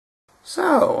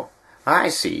So, I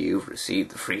see you've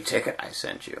received the free ticket I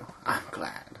sent you. I'm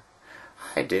glad.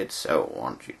 I did so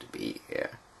want you to be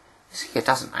here. You see, it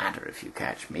doesn't matter if you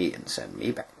catch me and send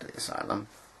me back to the asylum.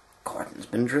 Gordon's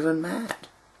been driven mad.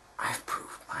 I've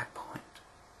proved my point.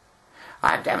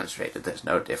 I've demonstrated there's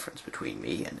no difference between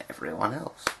me and everyone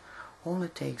else. All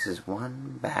it takes is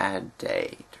one bad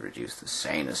day to reduce the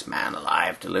sanest man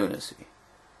alive to lunacy.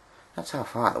 That's how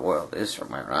far the world is from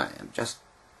where I am. Just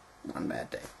one bad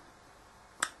day.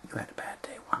 You had a bad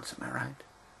day once, am I right?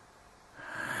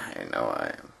 I know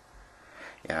I am.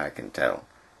 Yeah, I can tell.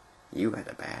 You had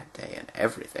a bad day and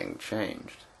everything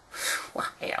changed. Why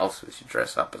else would you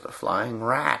dress up as a flying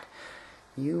rat?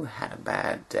 You had a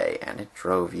bad day and it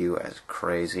drove you as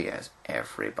crazy as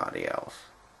everybody else.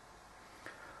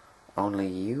 Only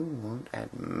you won't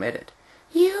admit it.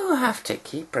 You have to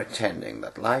keep pretending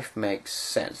that life makes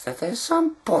sense, that there's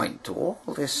some point to all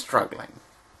this struggling.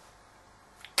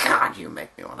 God, you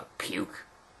make me want to puke.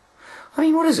 I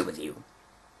mean, what is it with you?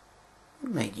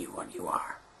 What made you what you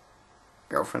are?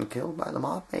 Girlfriend killed by the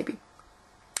mob, maybe?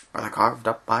 Or carved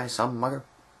up by some mugger?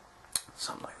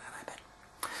 Something like that, I bet.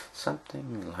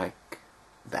 Something like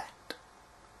that.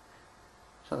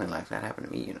 Something like that happened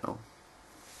to me, you know.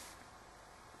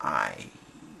 I'm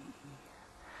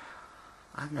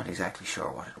not exactly sure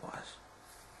what it was.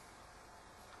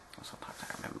 Sometimes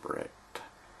I remember it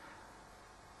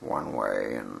one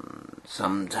way, and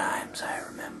sometimes I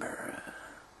remember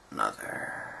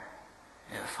another.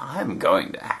 If I'm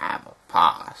going to have a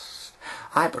past,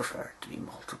 I prefer it to be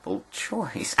multiple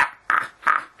choice.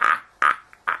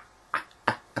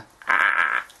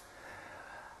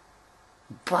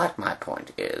 But my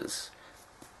point is,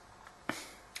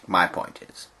 I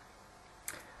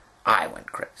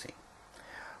went crazy.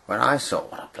 When I saw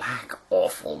what a black,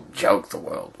 awful joke the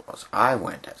world was, I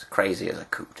went as crazy as a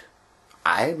coot.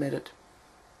 I admit it.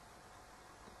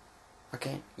 Why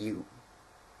can't you?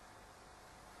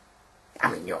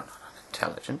 I mean, you're not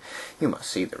unintelligent. You must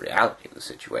see the reality of the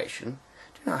situation.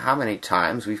 Do you know how many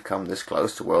times we've come this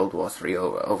close to World War III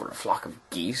over a flock of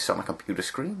geese on a computer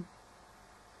screen?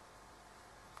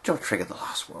 Joe triggered the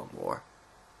Last World War.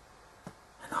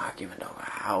 An argument over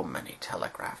how many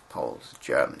telegraph poles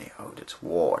Germany owed its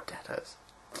war debtors.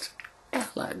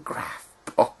 Telegraph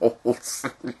poles.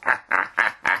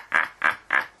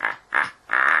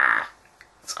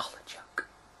 It's all a joke.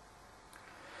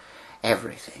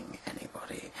 Everything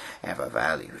anybody ever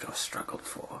valued or struggled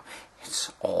for,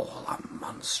 it's all a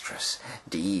monstrous,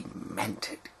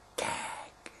 demented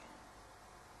gag.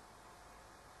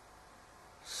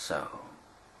 So,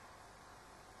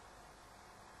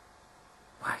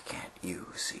 why can't you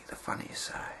see the funny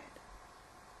side?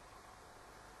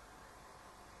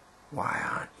 Why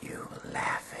aren't you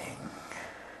laughing?